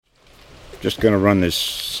Just going to run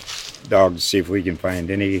this dog to see if we can find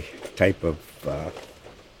any type of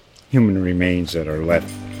human remains that are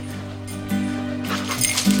left.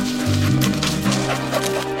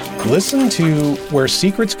 Listen to Where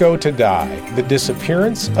Secrets Go to Die, The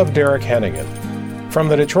Disappearance of Derek Hennigan. From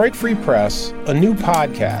the Detroit Free Press, a new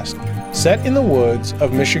podcast set in the woods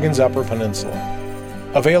of Michigan's Upper Peninsula.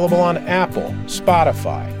 Available on Apple,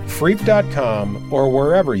 Spotify, Freep.com, or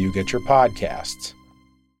wherever you get your podcasts.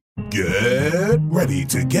 Get ready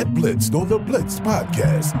to get blitzed on the Blitzed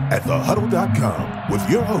podcast at thehuddle.com with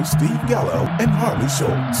your hosts Steve Gallo and Harley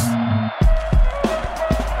Schultz.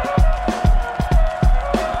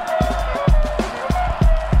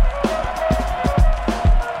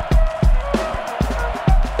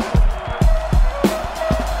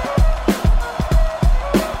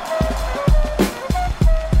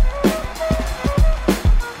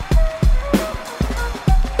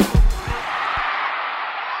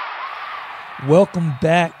 Welcome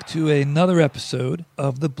back to another episode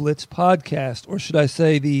of the Blitz podcast, or should I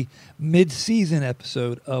say the mid-season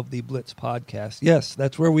episode of the Blitz podcast. Yes,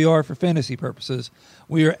 that's where we are for fantasy purposes.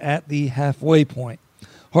 We are at the halfway point.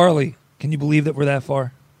 Harley, can you believe that we're that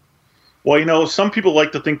far? Well, you know, some people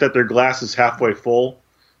like to think that their glass is halfway full.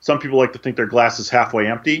 Some people like to think their glass is halfway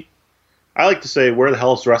empty. I like to say, where the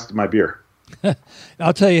hell is the rest of my beer?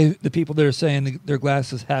 I'll tell you, the people that are saying their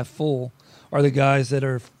glass is half full are the guys that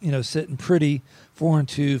are, sitting pretty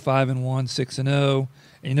 4-2, 5-1, 6-0.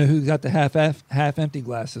 And you know who got the half empty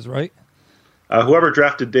glasses, right? Whoever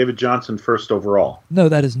drafted David Johnson first overall. No,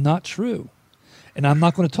 that is not true. And I'm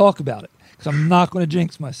not going to talk about it because I'm not going to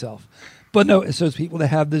jinx myself. But no, it's those people that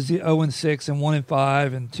have the 0-6 and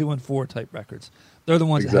 1-5 and 2-4 type records. They're the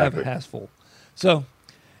ones that have it half full. So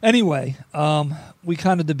anyway, we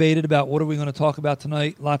kind of debated about what are we going to talk about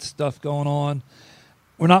tonight. Lots of stuff going on.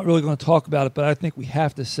 We're not really going to talk about it, but I think we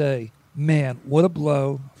have to say, man, what a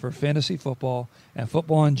blow for fantasy football and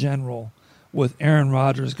football in general with Aaron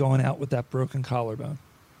Rodgers going out with that broken collarbone.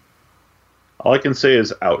 All I can say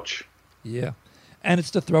is ouch. Yeah, and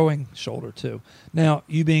it's the throwing shoulder too. Now,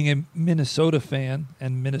 you being a Minnesota fan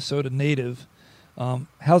and Minnesota native,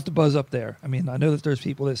 how's the buzz up there? I mean, I know that there's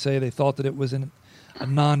people that say they thought that it was a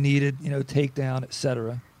non-needed, takedown,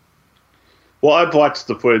 etc. Well, I've watched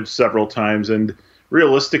the footage several times, and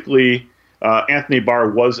realistically, Anthony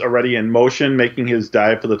Barr was already in motion, making his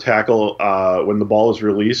dive for the tackle when the ball was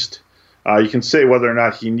released. You can say whether or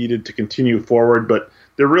not he needed to continue forward, but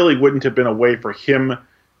there really wouldn't have been a way for him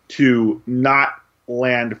to not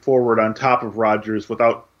land forward on top of Rodgers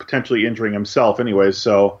without potentially injuring himself anyway.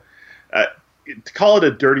 So to call it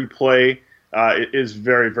a dirty play is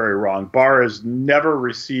very, very wrong. Barr has never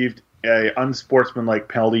received an unsportsmanlike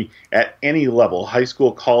penalty at any level, high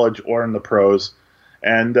school, college, or in the pros.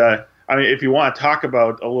 And, if you want to talk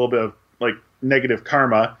about a little bit of, negative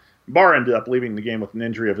karma, Barr ended up leaving the game with an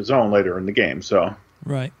injury of his own later in the game. So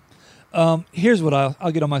Right. Here's what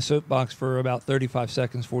I'll get on my soapbox for about 35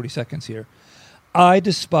 seconds, 40 seconds here. I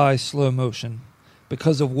despise slow motion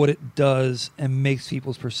because of what it does and makes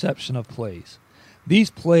people's perception of plays. These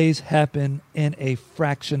plays happen in a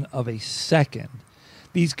fraction of a second.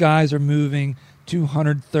 These guys are moving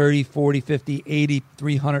 230, 40, 50, 80,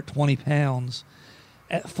 320 pounds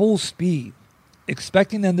at full speed,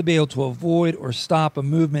 expecting them to be able to avoid or stop a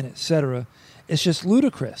movement, etc. It's just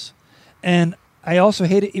ludicrous. And I also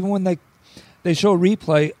hate it even when they show a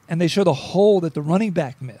replay and they show the hole that the running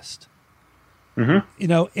back missed,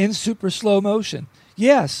 in super slow motion.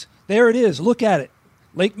 Yes, there it is. Look at it.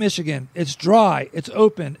 Lake Michigan. It's dry. It's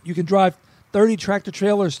open. You can drive 30 tractor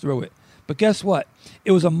trailers through it. But guess what?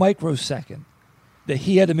 It was a microsecond that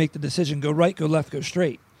he had to make the decision, go right, go left, go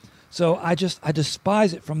straight. So I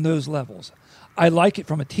despise it from those levels. I like it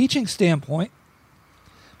from a teaching standpoint,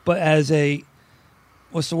 but as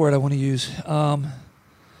what's the word I want to use?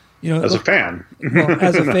 As a fan.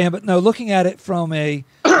 As a fan, but no, looking at it from a,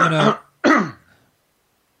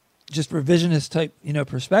 just revisionist type,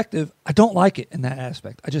 perspective, I don't like it in that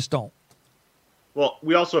aspect. I just don't. Well,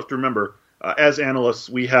 we also have to remember, as analysts,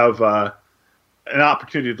 we have an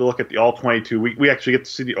opportunity to look at the all-22. We actually get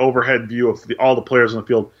to see the overhead view of all the players on the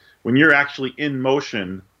field. When you're actually in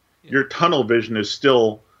motion, your tunnel vision is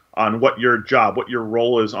still on what your job, what your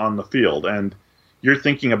role is on the field. And you're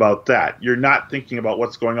thinking about that. You're not thinking about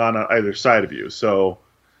what's going on either side of you. So,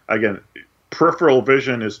 again, peripheral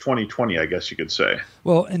vision is 20/20, I guess you could say.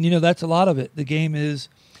 Well, and, that's a lot of it. The game is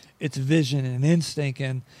it's vision and instinct.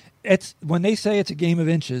 And it's when they say it's a game of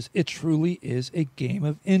inches, it truly is a game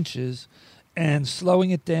of inches. And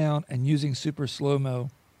slowing it down and using super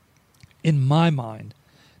slow-mo, in my mind,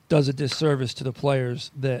 does a disservice to the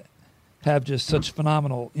players that have just such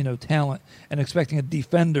phenomenal, talent, and expecting a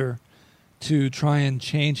defender to try and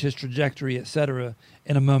change his trajectory, etc.,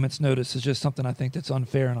 in a moment's notice is just something I think that's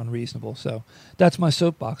unfair and unreasonable. So that's my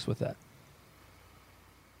soapbox with that.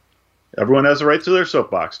 Everyone has a right to their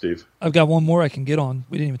soapbox, Steve. I've got one more I can get on.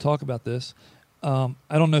 We didn't even talk about this. I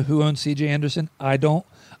don't know who owns C.J. Anderson. I don't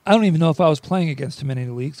even know if I was playing against him in any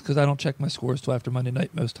leagues because I don't check my scores till after Monday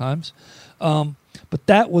night most times. But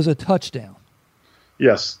that was a touchdown.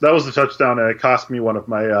 Yes, that was a touchdown, and it cost me one of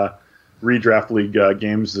my redraft league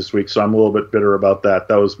games this week, so I'm a little bit bitter about that.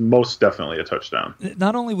 That was most definitely a touchdown.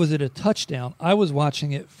 Not only was it a touchdown, I was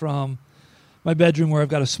watching it from my bedroom where I've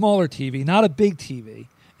got a smaller TV, not a big TV,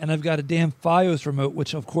 and I've got a damn Fios remote,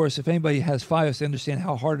 which, of course, if anybody has Fios, they understand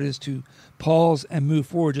how hard it is to pause and move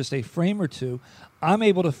forward just a frame or two. I'm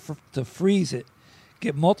able to freeze it,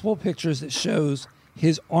 get multiple pictures that shows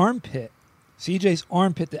his armpit, CJ's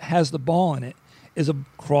armpit that has the ball in it, is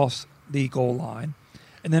across the goal line.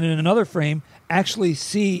 And then in another frame, actually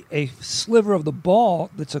see a sliver of the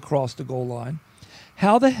ball that's across the goal line.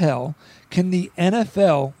 How the hell can the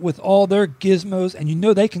NFL, with all their gizmos, and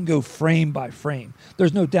they can go frame by frame.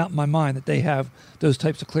 There's no doubt in my mind that they have those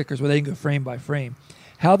types of clickers where they can go frame by frame.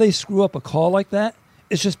 How they screw up a call like that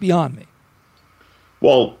is just beyond me.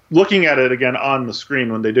 Well, looking at it again on the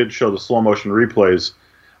screen when they did show the slow motion replays,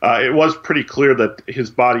 it was pretty clear that his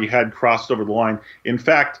body had crossed over the line. In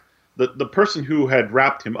fact, the person who had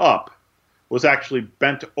wrapped him up was actually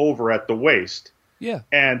bent over at the waist. Yeah.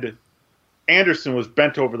 And Anderson was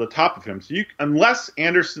bent over the top of him. So unless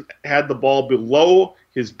Anderson had the ball below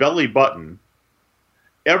his belly button,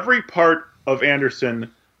 every part of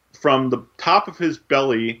Anderson from the top of his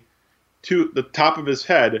belly to the top of his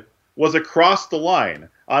head was across the line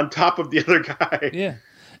on top of the other guy. Yeah.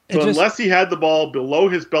 So unless he had the ball below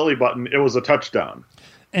his belly button, it was a touchdown.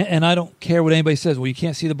 And I don't care what anybody says. Well, you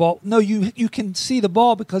can't see the ball. No, you can see the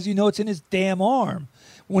ball because it's in his damn arm.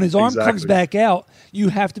 When his arm comes back out, you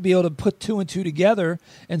have to be able to put two and two together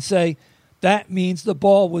and say, that means the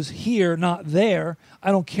ball was here, not there.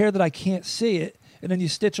 I don't care that I can't see it. And then you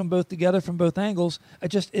stitch them both together from both angles.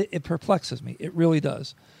 It perplexes me. It really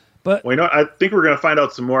does. But well, I think we're going to find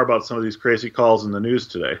out some more about some of these crazy calls in the news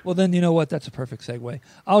today. Well, then you know what? That's a perfect segue.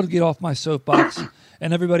 I'll get off my soapbox.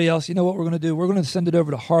 And everybody else, you know what we're going to do? We're going to send it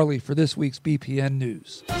over to Harley for this week's B.P.N.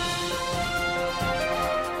 news.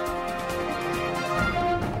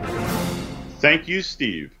 Thank you,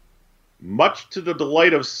 Steve. Much to the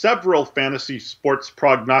delight of several fantasy sports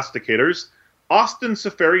prognosticators, Austin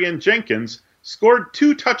Seferian-Jenkins scored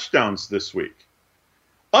 2 touchdowns this week.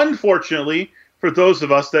 Unfortunately, for those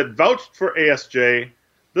of us that vouched for ASJ,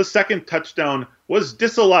 the second touchdown was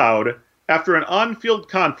disallowed after an on-field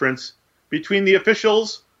conference between the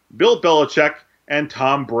officials, Bill Belichick, and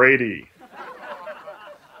Tom Brady.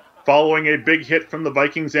 Following a big hit from the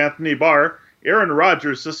Vikings' Anthony Barr, Aaron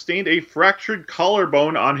Rodgers sustained a fractured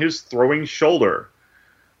collarbone on his throwing shoulder.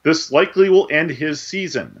 This likely will end his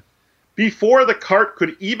season. Before the cart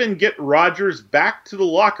could even get Rodgers back to the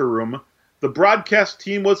locker room, the broadcast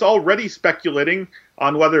team was already speculating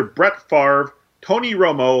on whether Brett Favre, Tony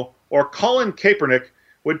Romo, or Colin Kaepernick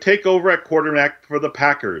would take over at quarterback for the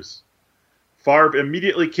Packers. Favre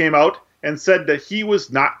immediately came out and said that he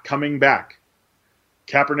was not coming back.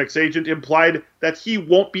 Kaepernick's agent implied that he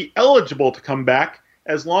won't be eligible to come back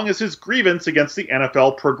as long as his grievance against the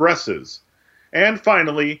NFL progresses. And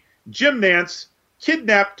finally, Jim Nantz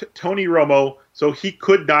kidnapped Tony Romo so he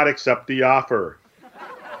could not accept the offer.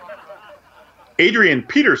 Adrian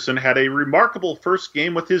Peterson had a remarkable first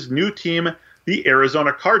game with his new team, the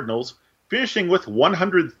Arizona Cardinals, finishing with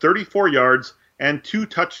 134 yards and 2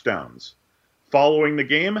 touchdowns. Following the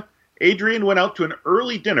game, Adrian went out to an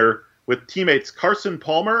early dinner with teammates Carson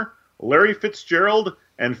Palmer, Larry Fitzgerald,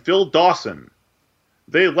 and Phil Dawson.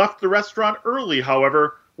 They left the restaurant early,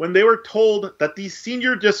 however, when they were told that the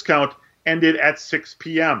senior discount ended at 6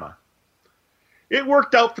 p.m. It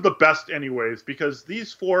worked out for the best anyways, because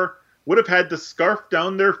these 4 would have had to scarf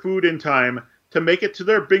down their food in time to make it to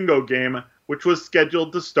their bingo game, which was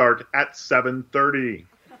scheduled to start at 7:30.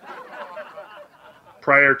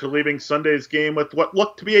 Prior to leaving Sunday's game with what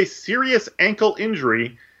looked to be a serious ankle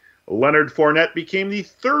injury, Leonard Fournette became the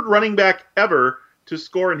 3rd running back ever to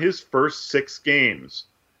score in his first 6 games.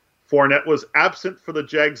 Fournette was absent for the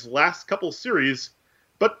Jags' last couple series,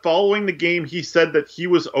 but following the game he said that he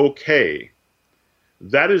was okay.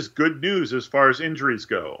 That is good news as far as injuries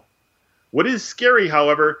go. What is scary,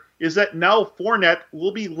 however, is that now Fournette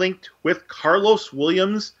will be linked with Carlos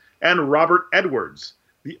Williams and Robert Edwards,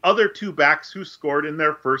 the other 2 backs who scored in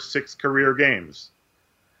their first 6 career games.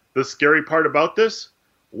 The scary part about this,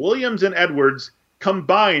 Williams and Edwards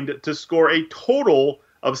combined to score a total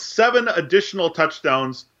of 7 additional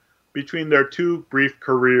touchdowns between their 2 brief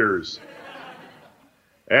careers.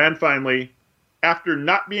 And finally, after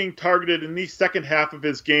not being targeted in the second half of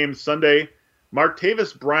his game Sunday,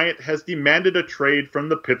 Martavis Bryant has demanded a trade from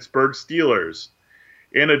the Pittsburgh Steelers.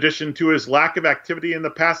 In addition to his lack of activity in the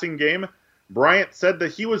passing game, Bryant said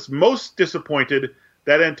that he was most disappointed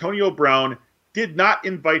that Antonio Brown did not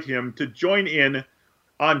invite him to join in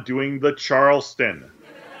on doing the Charleston.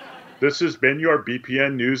 This has been your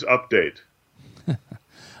B.P.N. News Update.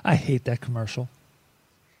 I hate that commercial.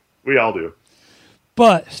 We all do.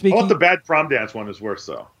 But speaking, the bad prom dance one is worse,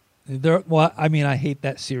 though. I hate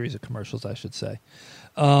that series of commercials, I should say.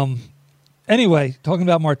 Anyway, talking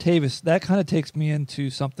about Martavis, that kind of takes me into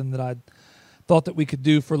something that I thought that we could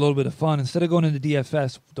do for a little bit of fun. Instead of going into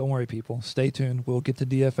DFS, don't worry, people. Stay tuned. We'll get to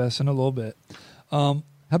DFS in a little bit. How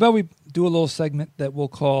about we do a little segment that we'll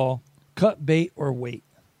call Cut Bait or Wait?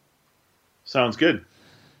 Sounds good.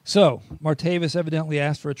 So, Martavis evidently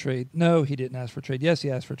asked for a trade. No, he didn't ask for a trade. Yes, he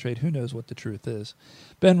asked for a trade. Who knows what the truth is?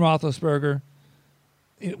 Ben Roethlisberger,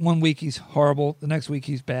 1 week he's horrible. The next week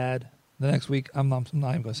he's bad. The next week, I'm not even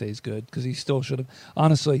going to say he's good because he still should have.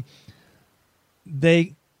 Honestly,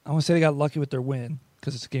 I want to say they got lucky with their win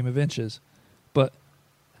because it's a game of inches. But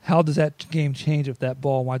how does that game change if that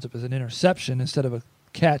ball winds up as an interception instead of a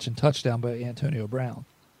catch and touchdown by Antonio Brown?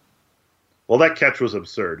 Well, that catch was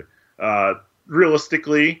absurd.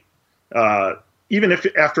 Realistically, even if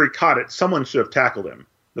after he caught it, someone should have tackled him.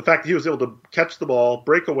 The fact that he was able to catch the ball,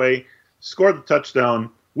 break away, score the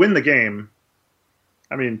touchdown, win the game.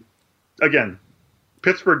 I mean, again,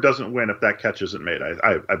 Pittsburgh doesn't win if that catch isn't made.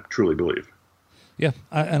 I truly believe. Yeah,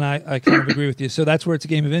 I kind of agree with you. So that's where it's a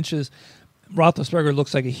game of inches. Roethlisberger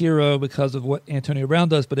looks like a hero because of what Antonio Brown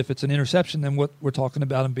does, but if it's an interception, then what we're talking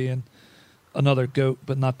about him being another GOAT,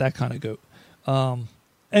 but not that kind of GOAT.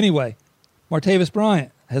 Anyway, Martavis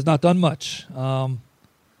Bryant has not done much.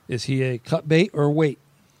 Is he a cut bait or wait?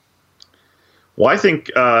 Well, I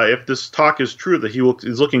think if this talk is true that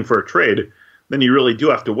he's looking for a trade, then you really do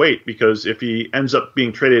have to wait, because if he ends up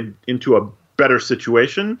being traded into a better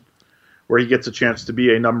situation where he gets a chance to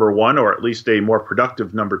be a number 1 or at least a more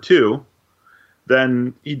productive number 2,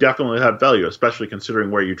 then he definitely have value, especially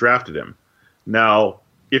considering where you drafted him. Now,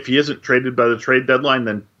 if he isn't traded by the trade deadline,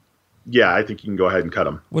 then yeah, I think you can go ahead and cut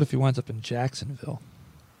him. What if he winds up in Jacksonville?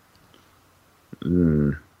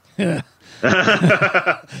 Yeah,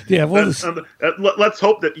 let's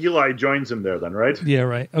hope that Eli joins him there then, right? Yeah,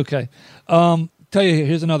 right. Okay. Tell you,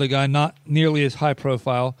 here's another guy, not nearly as high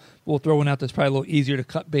profile. We'll throw one out that's probably a little easier to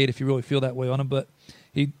cut bait if you really feel that way on him, but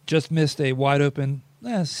he just missed a wide open,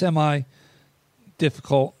 semi-difficult,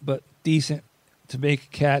 but decent to make a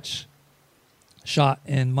catch shot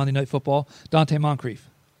in Monday Night Football. Dante Moncrief.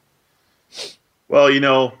 Well,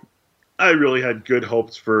 I really had good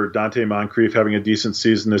hopes for Dante Moncrief having a decent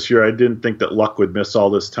season this year. I didn't think that Luck would miss all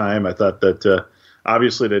this time. I thought that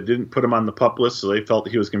obviously they didn't put him on the PUP list, so they felt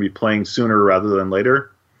that he was going to be playing sooner rather than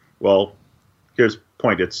later. Well, here's the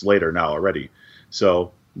point. It's later now already.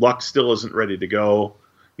 So Luck still isn't ready to go.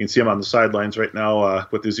 You can see him on the sidelines right now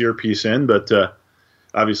with his earpiece in, but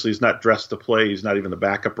obviously he's not dressed to play. He's not even the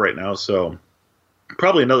backup right now, so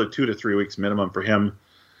probably another 2 to 3 weeks minimum for him.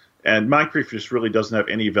 And Moncrief just really doesn't have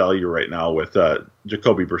any value right now with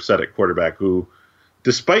Jacoby Brissett at quarterback, who,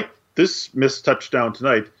 despite this missed touchdown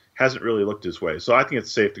tonight, hasn't really looked his way. So I think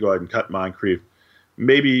it's safe to go ahead and cut Moncrief.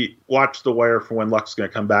 Maybe watch the wire for when Luck's going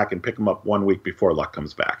to come back and pick him up 1 week before Luck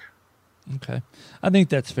comes back. Okay. I think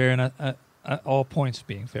that's fair, and I all points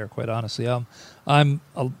being fair, quite honestly. I'm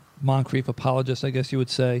a Moncrief apologist, I guess you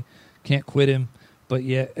would say. Can't quit him. But,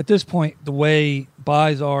 yeah, at this point, the way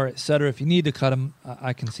buys are, et cetera, if you need to cut him,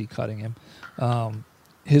 I can see cutting him.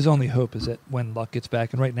 His only hope is that when Luck gets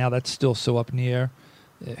back, and right now that's still so up in the air,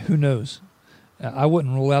 who knows? I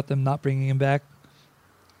wouldn't rule out them not bringing him back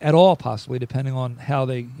at all, possibly, depending on how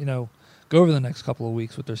they, go over the next couple of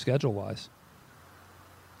weeks with their schedule-wise.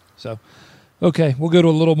 So, okay, we'll go to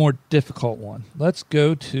a little more difficult one. Let's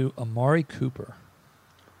go to Amari Cooper.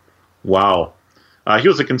 Wow. He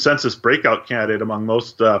was a consensus breakout candidate among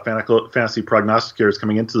most fantasy prognosticators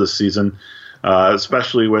coming into this season,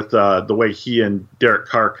 especially with the way he and Derek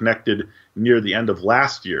Carr connected near the end of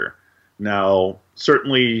last year. Now,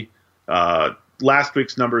 certainly last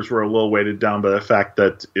week's numbers were a little weighted down by the fact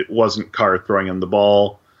that it wasn't Carr throwing him the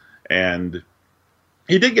ball, and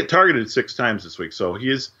he did get targeted 6 times this week. So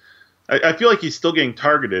I feel like he's still getting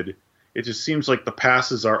targeted. It just seems like the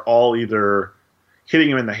passes are all either hitting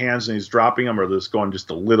him in the hands and he's dropping them, or they're just going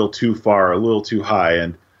just a little too far, a little too high.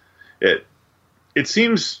 And it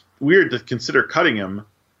seems weird to consider cutting him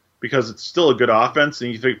because it's still a good offense,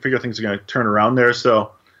 and you figure things are going to turn around there.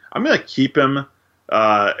 So I'm going to keep him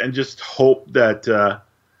and just hope that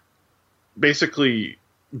basically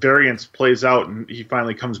variance plays out and he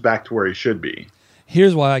finally comes back to where he should be.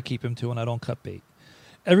 Here's why I keep him too, and I don't cut bait.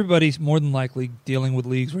 Everybody's more than likely dealing with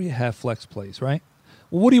leagues where you have flex plays, right?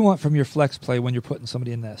 Well, what do you want from your flex play when you're putting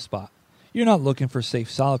somebody in that spot? You're not looking for safe,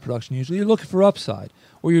 solid production usually. You're looking for upside,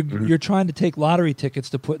 or you're trying to take lottery tickets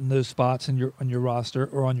to put in those spots on your roster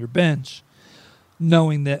or on your bench,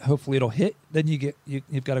 knowing that hopefully it'll hit. Then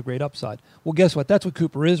you've got a great upside. Well, guess what? That's what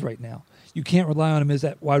Cooper is right now. You can't rely on him as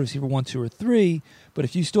that wide receiver 1, 2, or 3. But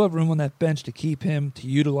if you still have room on that bench to keep him, to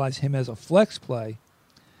utilize him as a flex play,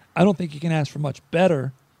 I don't think you can ask for much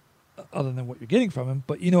better, other than what you're getting from him.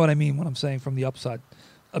 But you know what I mean when I'm saying from the upside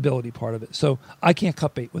ability part of it. So I can't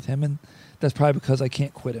cut bait with him, and that's probably because I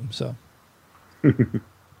can't quit him. So,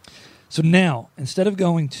 so now instead of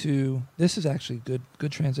going to, this is actually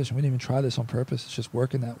good transition. We didn't even try this on purpose. It's just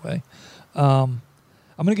working that way. I'm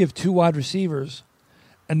going to give 2 wide receivers,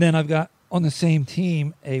 and then I've got on the same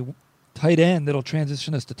team a tight end that'll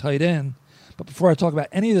transition us to tight end. But before I talk about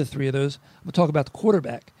any of the 3 of those, I'm going to talk about the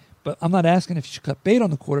quarterback. But I'm not asking if you should cut bait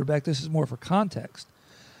on the quarterback. This is more for context.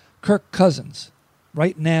 Kirk Cousins,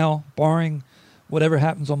 right now, barring whatever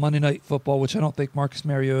happens on Monday Night Football, which I don't think Marcus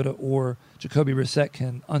Mariota or Jacoby Brissett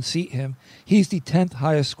can unseat him, he's the 10th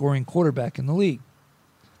highest scoring quarterback in the league.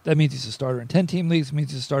 That means he's a starter in 10-team leagues. It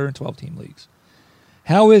means he's a starter in 12-team leagues.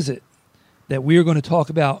 How is it that we are going to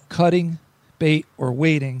talk about cutting bait or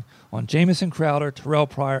waiting on Jamison Crowder, Terrell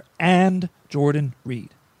Pryor, and Jordan Reed?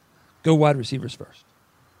 Go wide receivers first.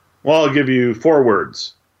 Well, I'll give you 4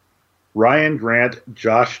 words. Ryan Grant,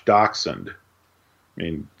 Josh Doxson. I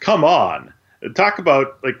mean, come on. Talk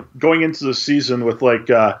about like going into the season with like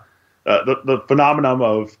the phenomenon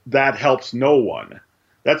of that helps no one.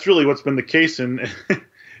 That's really what's been the case in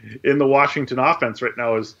in the Washington offense right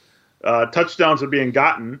now is touchdowns are being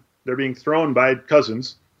gotten. They're being thrown by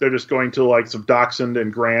Cousins. They're just going to like some Doxson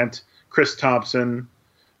and Grant, Chris Thompson,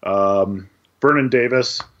 Vernon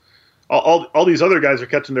Davis. All these other guys are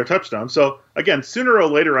catching their touchdowns. So, again, sooner or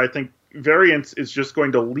later, I think variance is just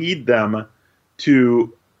going to lead them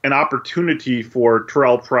to an opportunity for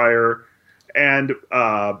Terrell Pryor and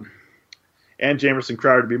Jamison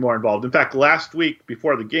Crowder to be more involved. In fact, last week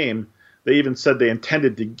before the game, they even said they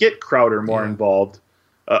intended to get Crowder more involved.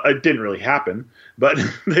 It didn't really happen, but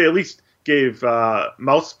they at least gave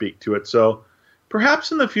mouth speak to it. So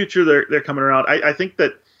perhaps in the future they're coming around. I think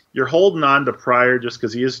that you're holding on to Pryor just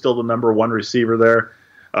because he is still the number 1 receiver there.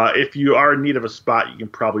 If you are in need of a spot, you can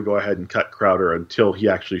probably go ahead and cut Crowder until he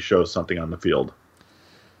actually shows something on the field.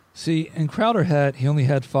 See, and Crowder he only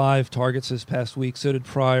had 5 targets this past week. So did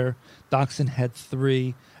Pryor. Doxson had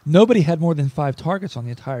 3. Nobody had more than 5 targets on the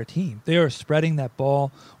entire team. They are spreading that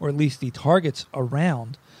ball, or at least the targets,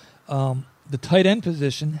 around. The tight end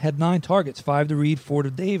position had 9 targets, 5 to Reed, 4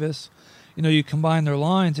 to Davis. You know, you combine their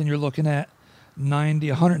lines, and you're looking at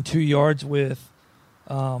 102 yards with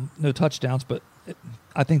no touchdowns. But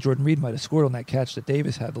I think Jordan Reed might have scored on that catch that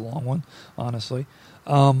Davis had, the long one, honestly.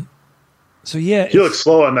 So, yeah. You look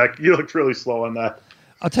slow on that. You looked really slow on that.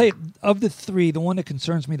 I'll tell you, of the 3, the one that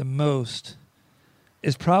concerns me the most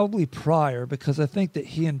is probably Pryor, because I think that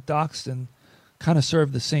he and Doxson kind of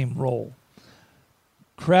serve the same role.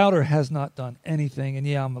 Crowder has not done anything, and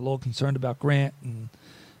yeah, I'm a little concerned about Grant and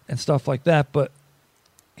stuff like that, but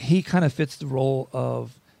he kind of fits the role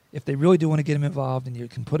of, if they really do want to get him involved and you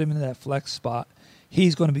can put him into that flex spot,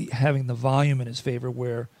 he's going to be having the volume in his favor,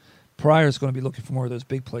 where Pryor is going to be looking for more of those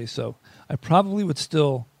big plays. So I probably would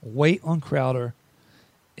still wait on Crowder.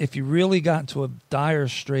 If you really got into a dire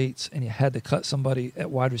straits and you had to cut somebody at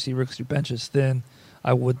wide receiver because your bench is thin,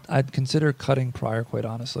 I'd consider cutting Pryor, quite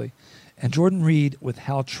honestly. And Jordan Reed, with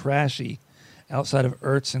how trashy outside of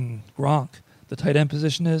Ertz and Gronk the tight end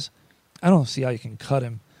position is, I don't see how you can cut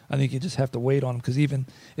him. I think you just have to wait on him, because even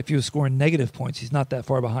if he was scoring negative points, he's not that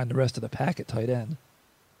far behind the rest of the pack at tight end.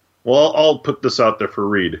 Well, I'll put this out there for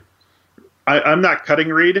Reed. I'm not cutting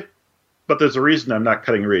Reed, but there's a reason I'm not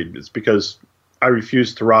cutting Reed. It's because I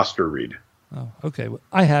refuse to roster Reed. Oh, okay. Well,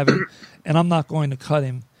 I have him, and I'm not going to cut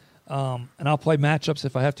him. And I'll play matchups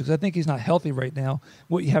if I have to, because I think he's not healthy right now.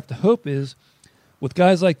 What you have to hope is, with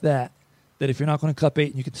guys like that if you're not going to cut bait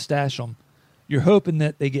and you can stash them, you're hoping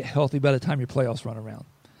that they get healthy by the time your playoffs run around.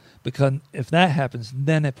 Because if that happens,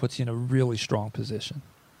 then it puts you in a really strong position.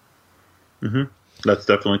 Mm-hmm. That's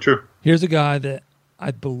definitely true. Here's a guy that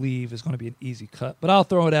I believe is going to be an easy cut, but I'll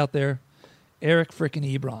throw it out there. Eric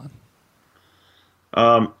frickin' Ebron.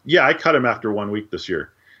 Yeah, I cut him after 1 week this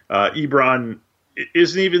year. Ebron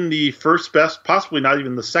isn't even the first best, possibly not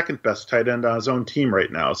even the second best tight end on his own team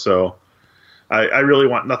right now. So I really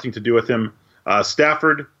want nothing to do with him.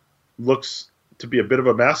 Stafford looks to be a bit of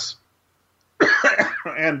a mess.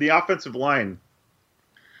 And the offensive line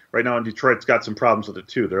right now in Detroit's got some problems with it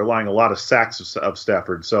too. They're allowing a lot of sacks of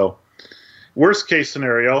Stafford. So worst case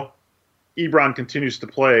scenario, Ebron continues to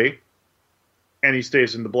play and he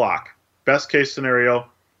stays in the block. Best case scenario,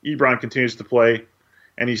 Ebron continues to play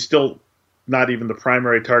and he's still not even the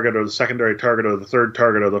primary target or the secondary target or the third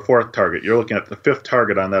target or the fourth target. You're looking at the fifth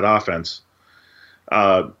target on that offense.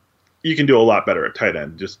 You can do a lot better at tight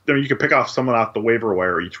end. You can pick off someone off the waiver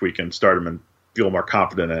wire each week and start him and feel more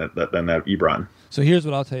confident in it than that Ebron. So here's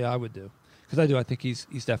what I'll tell you I would do, because I think he's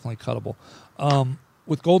definitely cuttable.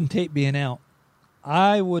 With Golden Tate being out,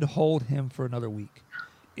 I would hold him for another week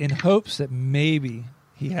in hopes that maybe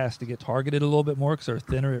he has to get targeted a little bit more because they're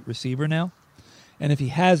thinner at receiver now. And if he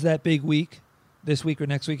has that big week, this week or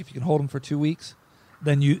next week, if you can hold him for 2 weeks,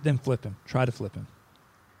 then flip him. Try to flip him.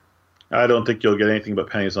 I don't think you'll get anything but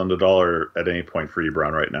pennies on the dollar at any point for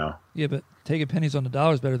Ebron right now. Yeah, but taking pennies on the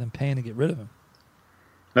dollar is better than paying to get rid of him.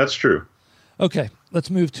 That's true. Okay, let's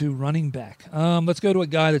move to running back. Let's go to a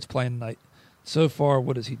guy that's playing tonight. So far,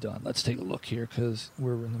 what has he done? Let's take a look here because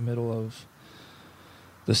we're in the middle of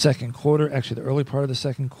the second quarter, actually the early part of the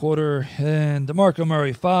second quarter. And DeMarco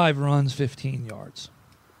Murray, 5 runs, 15 yards.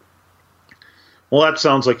 Well, that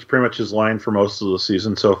sounds like pretty much his line for most of the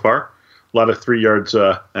season so far. A lot of 3 yards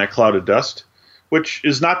at clouded dust, which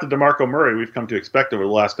is not the DeMarco Murray we've come to expect over the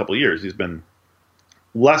last couple of years. He's been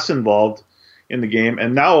less involved in the game.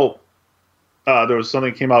 And now there was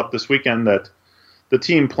something that came out this weekend that the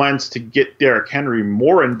team plans to get Derrick Henry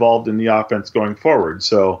more involved in the offense going forward.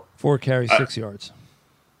 So 4 carries, 6 yards.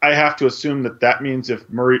 I have to assume that means if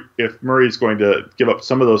Murray's going to give up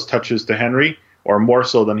some of those touches to Henry, or more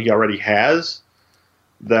so than he already has,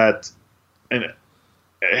 that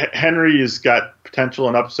Henry has got potential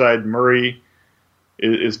and upside. Murray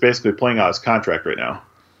is basically playing out his contract right now.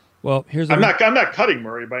 Well, I'm not cutting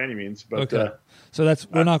Murray by any means, but okay. So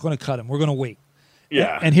we're not going to cut him. We're going to wait.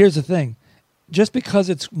 Yeah. And here's the thing: just because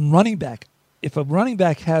it's running back, if a running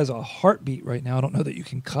back has a heartbeat right now, I don't know that you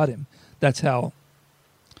can cut him. That's how,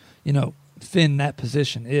 thin that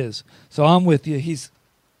position is. So I'm with you. He's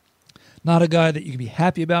not a guy that you can be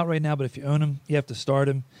happy about right now, but if you own him, you have to start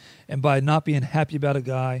him. And by not being happy about a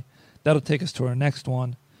guy, that'll take us to our next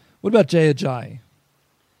one. What about Jay Ajayi?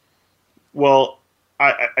 Well,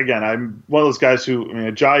 I'm one of those guys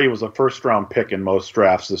Ajayi was a first-round pick in most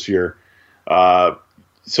drafts this year.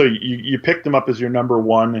 So you picked him up as your number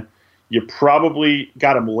one. You probably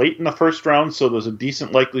got him late in the first round, so there's a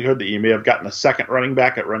decent likelihood that you may have gotten a second running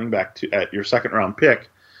back at your second-round pick.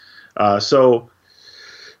 So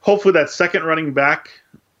hopefully that second running back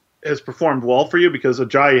has performed well for you, because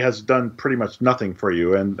Ajayi has done pretty much nothing for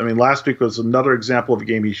you. And last week was another example of a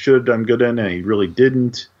game he should have done good in, and he really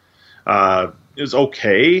didn't. It was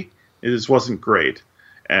okay. It just wasn't great.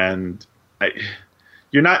 And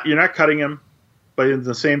you're not cutting him, but in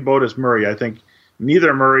the same boat as Murray, I think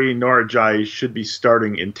neither Murray nor Ajayi should be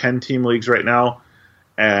starting in 10-team leagues right now,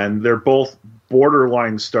 and they're both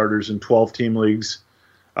borderline starters in 12-team leagues.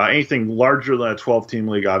 Anything larger than a 12-team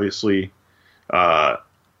league, obviously,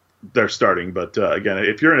 they're starting. But again,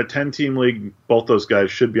 if you're in a 10-team league, both those guys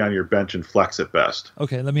should be on your bench and flex at best.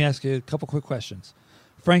 Okay, let me ask you a couple quick questions.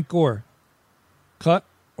 Frank Gore, cut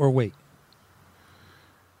or wait?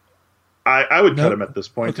 I would cut him at this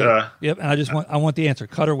point. Okay. Yep, and I want the answer.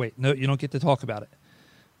 Cut or wait? No, you don't get to talk about it.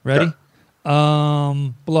 Ready?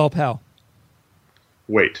 Yeah. Bilal Powell.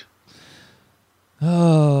 Wait.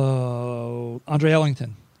 Oh, Andre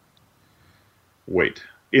Ellington. Wait.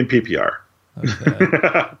 In PPR.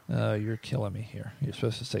 Okay. You're killing me here. You're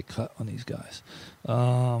supposed to say cut on these guys.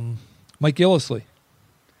 Mike Gillislee.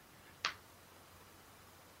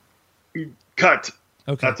 Cut.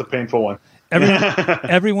 Okay. That's a painful one.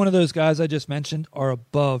 Every one of those guys I just mentioned are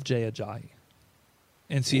above Jay Ajayi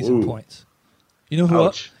in season points. You know who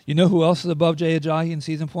else? You know who else is above Jay Ajayi in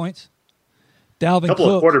season points? Dalvin Cook. A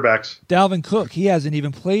couple of quarterbacks. Dalvin Cook. He hasn't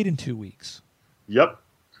even played in 2 weeks. Yep.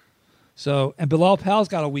 So, and Bilal Powell's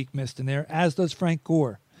got a week missed in there, as does Frank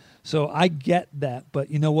Gore. So I get that,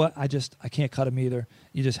 but you know what? I can't cut him either.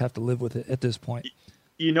 You just have to live with it at this point.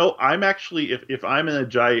 I'm actually, if I'm an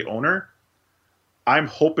Ajayi owner, I'm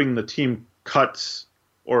hoping the team cuts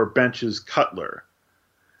or benches Cutler.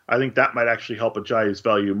 I think that might actually help Ajayi's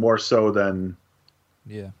value more so than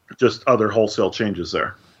just other wholesale changes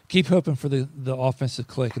there. Keep hoping for the offense to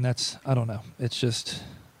click, and that's, I don't know. It's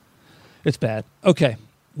bad. Okay,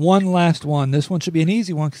 one last one. This one should be an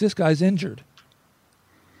easy one because this guy's injured.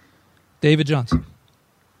 David Johnson.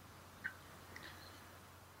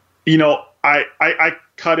 I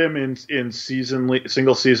cut him in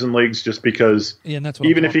single season leagues just because and that's what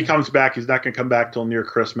even if he comes back, he's not going to come back till near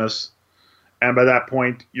Christmas. And by that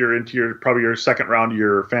point, you're into probably your second round of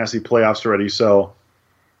your fantasy playoffs already. So,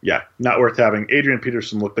 yeah, not worth having. Adrian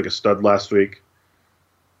Peterson looked like a stud last week.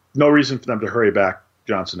 No reason for them to hurry back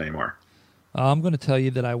Johnson anymore. I'm going to tell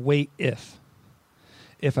you that I wait if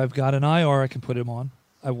I've got an IR, I can put him on.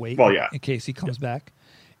 I wait in case he comes back.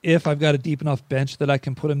 If I've got a deep enough bench that I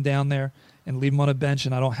can put him down there and leave him on a bench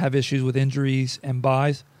and I don't have issues with injuries and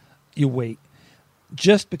buys, you wait.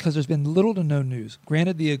 Just because there's been little to no news.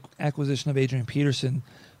 Granted, the acquisition of Adrian Peterson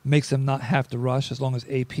makes them not have to rush as long as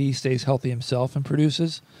AP stays healthy himself and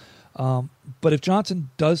produces. But if Johnson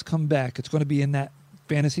does come back, it's going to be in that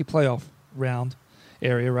fantasy playoff round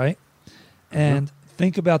area, right? And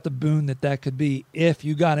think about the boon that could be if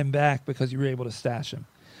you got him back because you were able to stash him.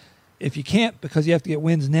 If you can't because you have to get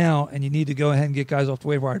wins now and you need to go ahead and get guys off the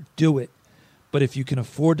waiver wire, do it. But if you can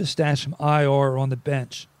afford to stash him IR or on the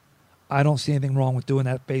bench, I don't see anything wrong with doing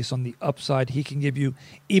that based on the upside he can give you,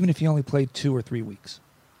 even if he only played 2 or 3 weeks.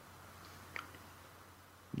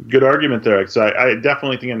 Good argument there. Because I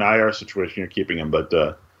definitely think in an IR situation you're keeping him. But,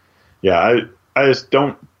 I just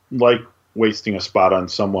don't like wasting a spot on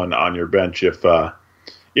someone on your bench if the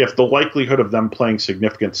likelihood of them playing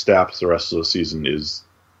significant snaps the rest of the season is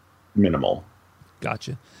minimal.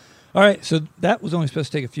 Gotcha. All right, so that was only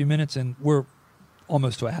supposed to take a few minutes, and we're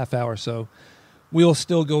almost to a half hour, so we'll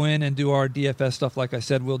still go in and do our DFS stuff like I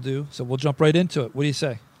said we'll do. So we'll jump right into it. What do you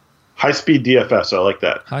say? High-speed DFS. I like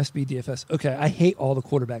that. High-speed DFS. Okay, I hate all the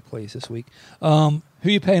quarterback plays this week. Who are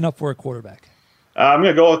you paying up for a quarterback? I'm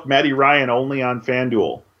going to go with Matty Ryan only on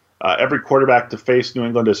FanDuel. Every quarterback to face New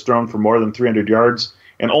England has thrown for more than 300 yards,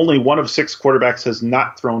 and only one of 6 quarterbacks has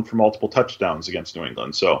not thrown for multiple touchdowns against New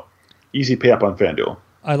England. So easy pay up on FanDuel.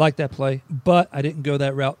 I like that play, but I didn't go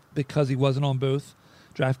that route because he wasn't on both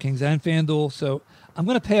DraftKings and FanDuel. So I'm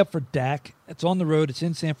going to pay up for Dak. It's on the road. It's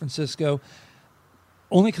in San Francisco.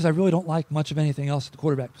 Only because I really don't like much of anything else at the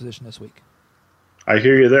quarterback position this week. I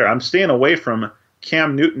hear you there. I'm staying away from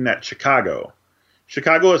Cam Newton at Chicago.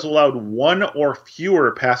 Chicago has allowed 1 or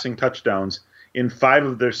fewer passing touchdowns in 5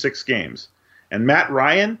 of their 6 games. And Matt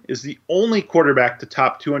Ryan is the only quarterback to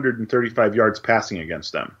top 235 yards passing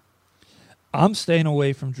against them. I'm staying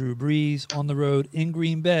away from Drew Brees on the road in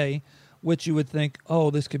Green Bay, which you would think,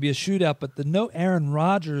 this could be a shootout. But the no Aaron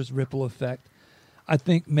Rodgers ripple effect, I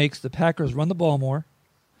think, makes the Packers run the ball more.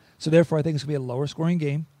 So therefore, I think it's going to be a lower scoring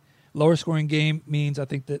game. Lower scoring game means I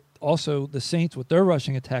think that also the Saints, with their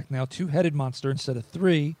rushing attack now, 2-headed monster instead of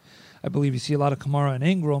 3. I believe you see a lot of Kamara and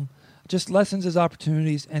Ingram. Just lessens his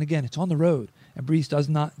opportunities. And again, it's on the road. And Brees does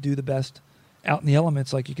not do the best out in the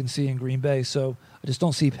elements like you can see in Green Bay. So I just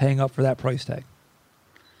don't see paying up for that price tag.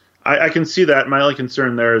 I can see that. My only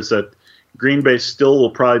concern there is that Green Bay still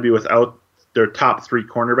will probably be without their top 3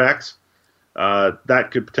 cornerbacks.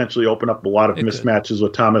 That could potentially open up a lot of mismatches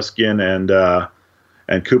with Thomas Ginn and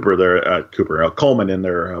Coleman in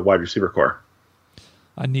their wide receiver core.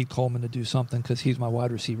 I need Coleman to do something because he's my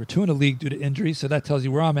wide receiver 2 in the league due to injury, so that tells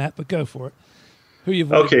you where I'm at, but go for it. Who you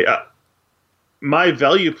voting? Okay, my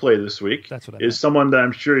value play this week is someone that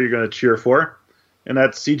I'm sure you're going to cheer for, and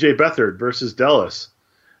that's C.J. Beathard versus Dallas.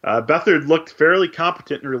 Beathard looked fairly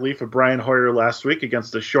competent in relief of Brian Hoyer last week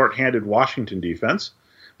against a short-handed Washington defense.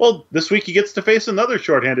 Well, this week he gets to face another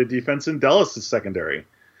short-handed defense in Dallas' secondary.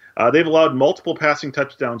 They've allowed multiple passing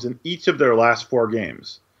touchdowns in each of their last 4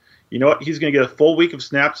 games. You know what? He's going to get a full week of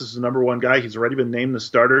snaps as the number 1 guy. He's already been named the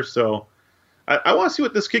starter, so I want to see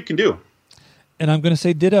what this kid can do. And I'm going to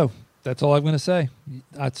say ditto. That's all I'm going to say.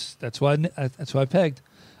 That's why I pegged.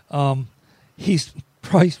 He's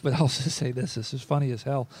priced, but I'll just say this is funny as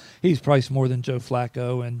hell. He's priced more than Joe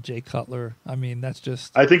Flacco and Jay Cutler. I mean, that's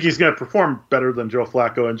just... I think he's going to perform better than Joe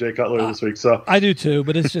Flacco and Jay Cutler this week. So I do too,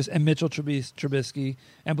 but it's just... And Mitchell Trubisky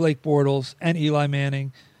and Blake Bortles and Eli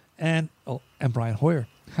Manning and Brian Hoyer.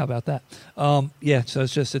 How about that? So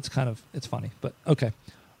it's funny, but okay.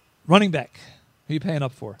 Running back, who are you paying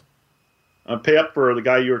up for? Pay up for the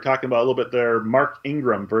guy you were talking about a little bit there, Mark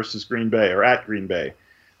Ingram versus Green Bay, or at Green Bay.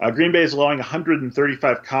 Green Bay is allowing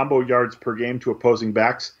 135 combo yards per game to opposing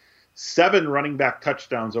backs, 7 running back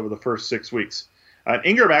touchdowns over the first 6 weeks.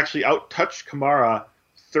 Ingram actually out-touched Kamara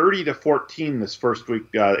 30-14 this first week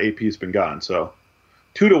AP's been gone. So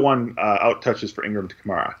 2-1 out-touches for Ingram to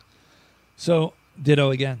Kamara. So ditto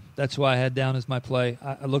again. That's why I had down as my play.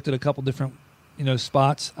 I looked at a couple different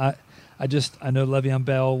spots. I know Le'Veon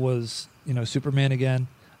Bell was Superman again.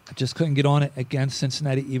 I just couldn't get on it against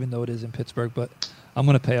Cincinnati, even though it is in Pittsburgh. But I'm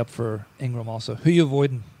going to pay up for Ingram also. Who are you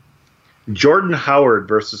avoiding? Jordan Howard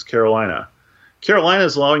versus Carolina. Carolina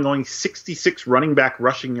is allowing only 66 running back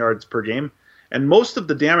rushing yards per game, and most of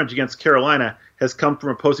the damage against Carolina has come from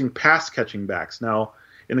opposing pass-catching backs. Now,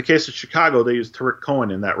 in the case of Chicago, they use Tariq Cohen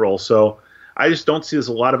in that role, so I just don't see there's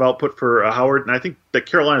a lot of output for Howard, and I think that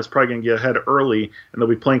Carolina is probably going to get ahead early, and they'll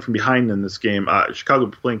be playing from behind in this game. Chicago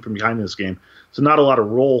will be playing from behind in this game, so not a lot of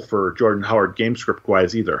role for Jordan Howard game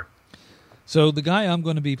script-wise either. So the guy I'm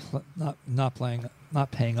going to be not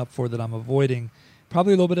paying up for that I'm avoiding,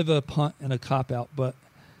 probably a little bit of a punt and a cop-out, but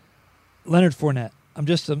Leonard Fournette. I'm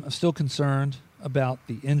still concerned about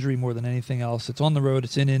the injury more than anything else. It's on the road.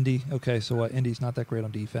 It's in Indy. Okay, so what? Indy's not that great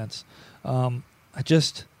on defense.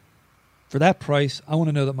 For that price, I want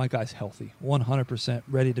to know that my guy's healthy, 100%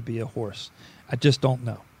 ready to be a horse. I just don't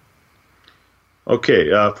know. Okay,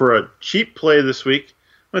 for a cheap play this week,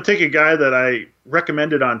 I'm going to take a guy that I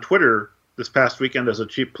recommended on Twitter this past weekend as a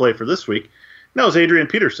cheap play for this week. And that was Adrian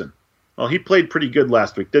Peterson. Well, he played pretty good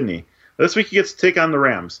last week, didn't he? This week he gets to take on the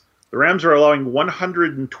Rams. The Rams are allowing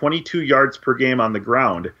 122 yards per game on the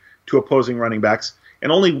ground to opposing running backs,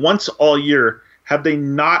 and only once all year have they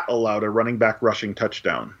not allowed a running back rushing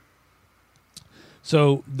touchdown.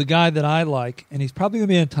 So the guy that I like, and he's probably going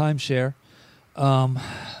to be in timeshare,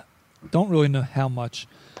 don't really know how much,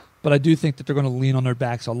 but I do think that they're going to lean on their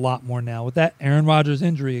backs a lot more now. With that Aaron Rodgers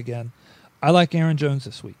injury again, I like Aaron Jones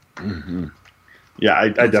this week. Mm-hmm. Yeah, I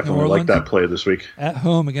definitely like that play this week. At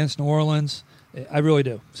home against New Orleans, I really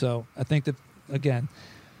do. So I think that, again,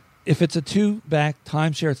 if it's a two-back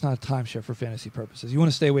timeshare, it's not a timeshare for fantasy purposes. You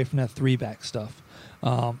want to stay away from that three-back stuff.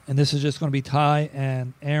 And this is just going to be Ty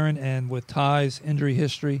and Aaron, and with Ty's injury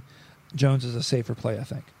history, Jones is a safer play, I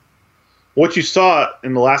think. What you saw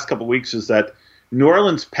in the last couple of weeks is that New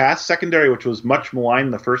Orleans' pass secondary, which was much maligned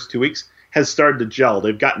in the first 2 weeks, has started to gel.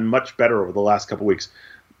 They've gotten much better over the last couple of weeks.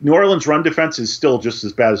 New Orleans' run defense is still just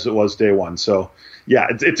as bad as it was day one. So, yeah,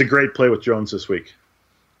 it's a great play with Jones this week.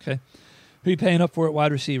 Okay. Who are you paying up for at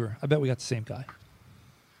wide receiver? I bet we got the same guy.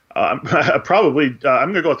 Probably.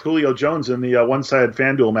 I'm going to go with Julio Jones in the one-sided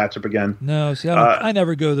FanDuel matchup again. No, see, I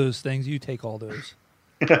never go those things. You take all those.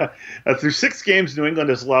 Through 6 games, New England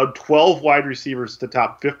has allowed 12 wide receivers to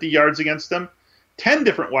top 50 yards against them. 10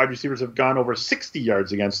 different wide receivers have gone over 60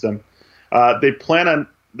 yards against them. They plan on,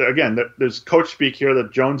 again, there's coach speak here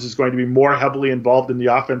that Jones is going to be more heavily involved in the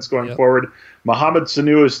offense going forward. Mohamed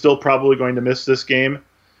Sanu is still probably going to miss this game.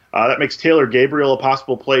 That makes Taylor Gabriel a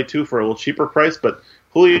possible play, too, for a little cheaper price. But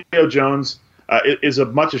Julio Jones is a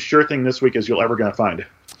much as sure thing this week as you're ever going to find.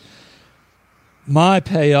 My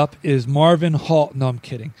pay up is Marvin Hall. No, I'm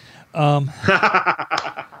kidding. Dez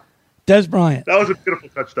Bryant. That was a beautiful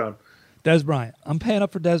touchdown. Dez Bryant. I'm paying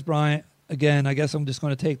up for Dez Bryant. Again, I guess I'm just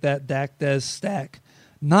going to take that Dak Dez stack.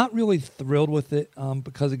 Not really thrilled with it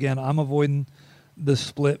because, again, I'm avoiding the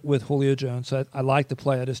split with Julio Jones. So I like the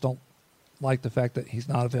play. I just don't like the fact that he's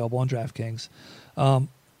not available on DraftKings.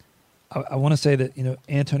 I want to say that,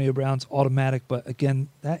 Antonio Brown's automatic, but, again,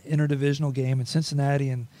 that interdivisional game in Cincinnati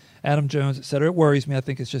and Adam Jones, et cetera, it worries me. I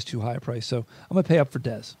think it's just too high a price. So I'm going to pay up for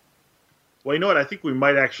Dez. Well, you know what? I think we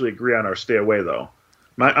might actually agree on our stay away, though.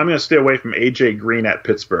 I'm going to stay away from A.J. Green at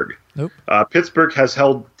Pittsburgh. Nope. Pittsburgh has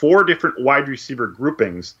held 4 different wide receiver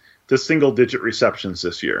groupings to single-digit receptions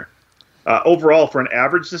this year. Overall, for an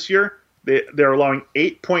average this year, they're allowing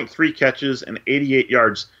 8.3 catches and 88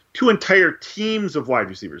 yards to entire teams of wide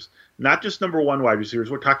receivers. Not just number one wide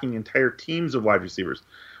receivers. We're talking entire teams of wide receivers.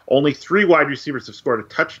 Only 3 wide receivers have scored a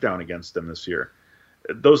touchdown against them this year.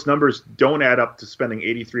 Those numbers don't add up to spending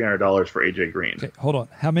 $8,300 for A.J. Green. Okay, hold on.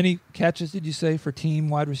 How many catches did you say for team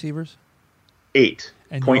wide receivers?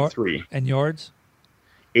 8.3. And yards?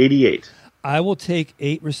 88. I will take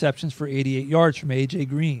 8 receptions for 88 yards from A.J.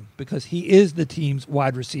 Green because he is the team's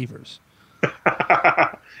wide receivers.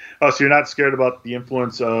 Oh, so you're not scared about the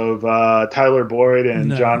influence of Tyler Boyd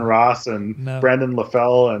and John Ross and Brandon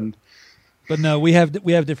LaFell But no, we have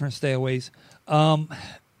different stayaways.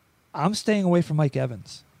 I'm staying away from Mike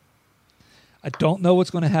Evans. I don't know what's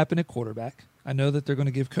going to happen at quarterback. I know that they're going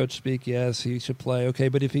to give coach speak. Yes, he should play. Okay,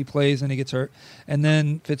 but if he plays and he gets hurt, and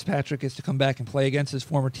then Fitzpatrick gets to come back and play against his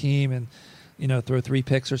former team and throw 3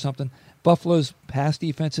 picks or something. Buffalo's pass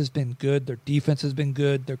defense has been good. Their defense has been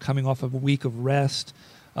good. They're coming off of a week of rest.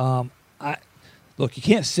 Look, you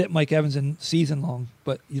can't sit Mike Evans in season long,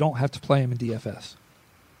 but you don't have to play him in DFS.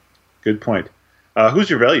 Good point. Who's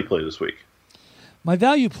your value play this week? My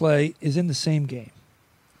value play is in the same game.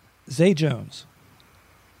 Zay Jones.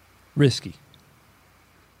 Risky.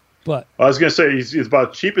 But I was going to say he's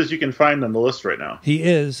about cheap as you can find on the list right now. He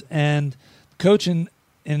is, and coach in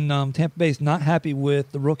in Tampa Bay is not happy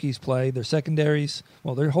with the rookies' play. Their secondaries,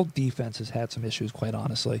 well, their whole defense has had some issues, quite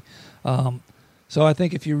honestly. So I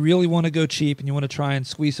think if you really want to go cheap and you want to try and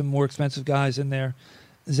squeeze some more expensive guys in there,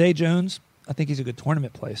 Zay Jones, I think he's a good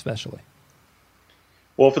tournament play, especially.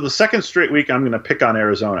 Well, for the second straight week, I'm going to pick on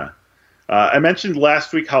Arizona. I mentioned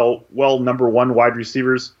last week how well number one wide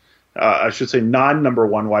receivers, I should say non-number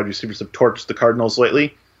one wide receivers, have torched the Cardinals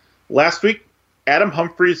lately. Last week, Adam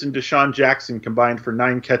Humphries and Deshaun Jackson combined for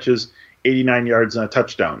 9 catches, 89 yards, and a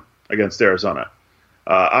touchdown against Arizona.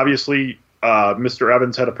 Obviously, Mr.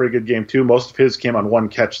 Evans had a pretty good game too. Most of his came on 1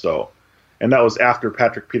 catch, though, and that was after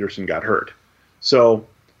Patrick Peterson got hurt. So,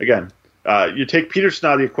 again, you take Peterson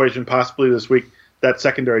out of the equation possibly this week, that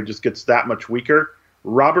secondary just gets that much weaker.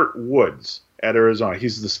 Robert Woods at Arizona,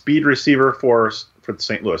 he's the speed receiver for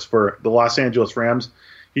St. Louis. For the Los Angeles Rams,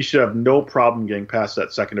 he should have no problem getting past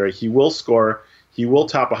that secondary. He will score. He will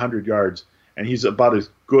top 100 yards, and he's about as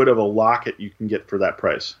good of a lock as you can get for that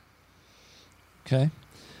price. Okay.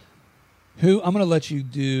 I'm going to let you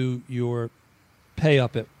do your pay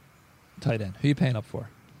up at tight end. Who are you paying up for?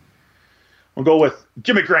 We'll go with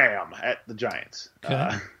Jimmy Graham at the Giants.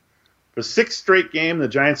 Okay. For the 6th straight game, the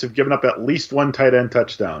Giants have given up at least 1 tight end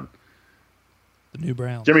touchdown. The new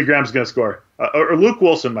Browns. Jimmy Graham's going to score. Or Luke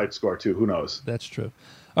Wilson might score, too. Who knows? That's true.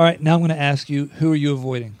 All right, now I'm going to ask you, who are you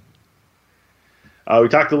avoiding? We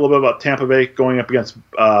talked a little bit about Tampa Bay going up against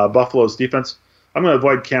Buffalo's defense. I'm going to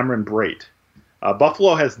avoid Cameron Brate.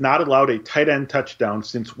 Buffalo has not allowed a tight end touchdown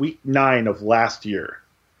since week 9 of last year.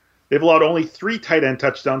 They've allowed only 3 tight end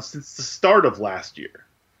touchdowns since the start of last year.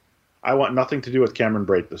 I want nothing to do with Cameron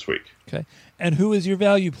Brate this week. Okay. And who is your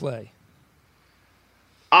value play?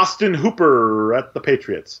 Austin Hooper at the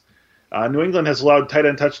Patriots. New England has allowed tight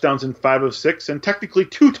end touchdowns in 5 of 6, and technically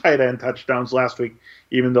 2 tight end touchdowns last week,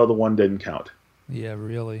 even though the one didn't count. Yeah,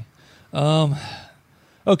 really.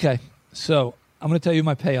 Okay, so I'm going to tell you who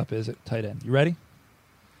my pay up is at tight end. You ready?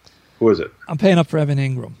 Who is it? I'm paying up for Evan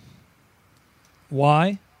Ingram.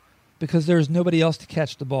 Why? Because there's nobody else to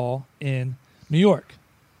catch the ball in New York.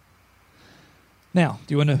 Now,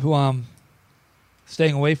 do you want to know who I'm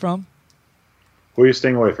staying away from? Who are you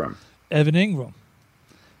staying away from? Evan Ingram.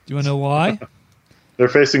 Do you want to know why? They're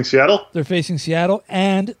facing Seattle? They're facing Seattle,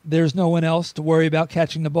 and there's no one else to worry about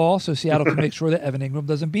catching the ball, so Seattle can make sure that Evan Ingram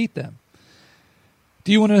doesn't beat them.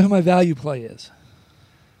 Do you want to know who my value play is?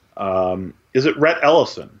 Is it Rhett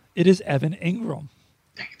Ellison? It is Evan Ingram.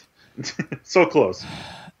 So close.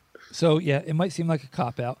 So, yeah, it might seem like a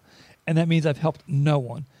cop-out, and that means I've helped no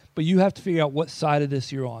one. But you have to figure out what side of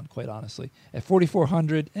this you're on, quite honestly. At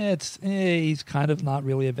 4,400, he's kind of not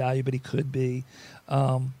really a value, but he could be.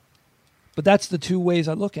 But that's the 2 ways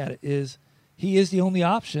I look at it, is he is the only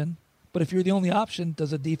option, but if you're the only option,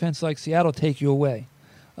 does a defense like Seattle take you away?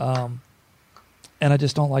 And I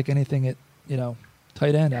just don't like anything at,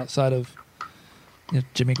 tight end outside of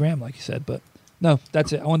Jimmy Graham, like you said. But, no,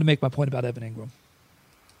 that's it. I wanted to make my point about Evan Ingram.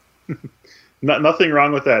 Nothing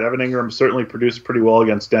wrong with that. Evan Ingram certainly produced pretty well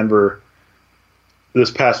against Denver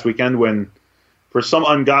this past weekend when, for some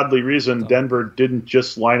ungodly reason, Denver didn't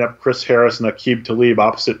just line up Chris Harris and Aqib Talib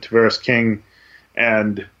opposite Tavares King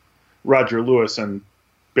and Roger Lewis and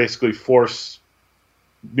basically force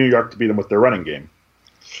New York to beat them with their running game.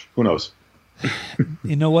 Who knows?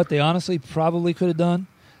 You know what they honestly probably could have done?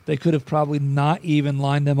 They could have probably not even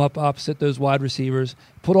lined them up opposite those wide receivers,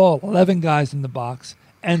 put all 11 guys in the box,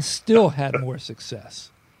 and still had more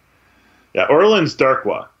success. Yeah, Orleans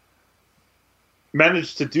Darkwa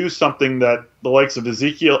managed to do something that the likes of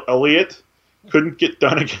Ezekiel Elliott couldn't get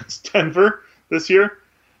done against Denver this year.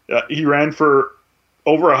 He ran for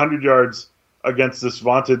over 100 yards against this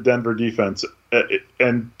vaunted Denver defense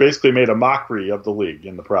and basically made a mockery of the league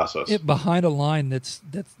in the process. Behind a line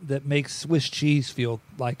that makes Swiss cheese feel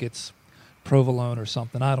like it's provolone or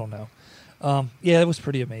something. I don't know. Yeah, it was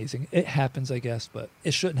pretty amazing. It happens, I guess, but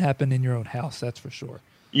it shouldn't happen in your own house, that's for sure.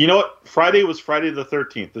 You know what? Friday was Friday the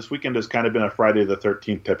 13th. This weekend has kind of been a Friday the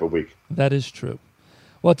 13th type of week. That is true.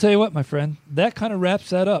 Well, I'll tell you what, my friend, that kind of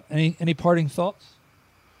wraps that up. Any parting thoughts?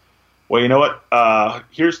 Well, you know what?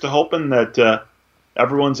 Here's to hoping that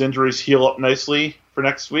everyone's injuries heal up nicely for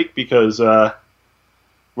next week because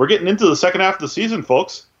we're getting into the second half of the season,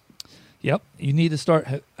 folks. Yep. You need to start.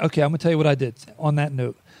 Okay, I'm going to tell you what I did on that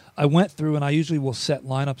note. I went through, and I usually will set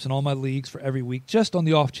lineups in all my leagues for every week, just on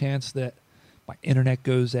the off chance that my internet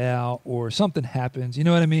goes out or something happens. You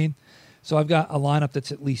know what I mean? So I've got a lineup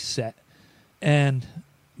that's at least set. And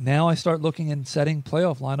now I start looking and setting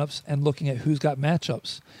playoff lineups and looking at who's got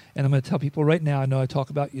matchups. And I'm going to tell people right now, I know I talk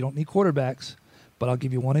about you don't need quarterbacks, but I'll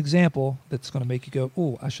give you one example that's going to make you go,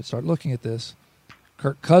 oh, I should start looking at this.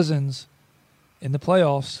 Kirk Cousins in the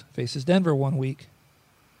playoffs faces Denver one week.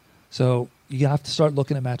 So you have to start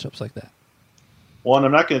looking at matchups like that. Well, and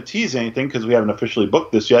I'm not going to tease anything because we haven't officially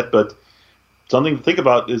booked this yet, but something to think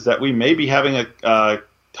about is that we may be having a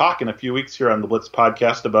talk in a few weeks here on the Blitz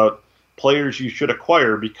podcast about players you should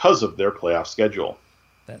acquire because of their playoff schedule.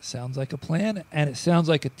 That sounds like a plan, and it sounds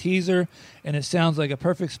like a teaser, and it sounds like a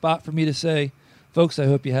perfect spot for me to say, folks, I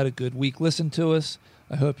hope you had a good week. Listen to us.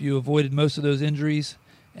 I hope you avoided most of those injuries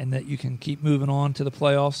and that you can keep moving on to the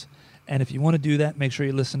playoffs. And if you want to do that, make sure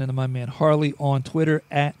you're listening to my man Harley on Twitter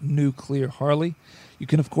at Nuclear Harley. You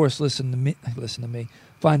can, of course, listen to me.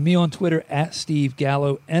 Find me on Twitter at Steve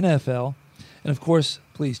Gallo NFL. And, of course,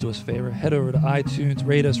 please do us a favor. Head over to iTunes,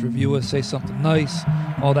 rate us, review us, say something nice,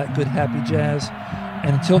 all that good, happy jazz.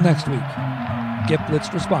 And until next week, get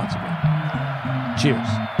blitzed responsibly.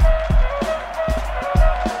 Cheers.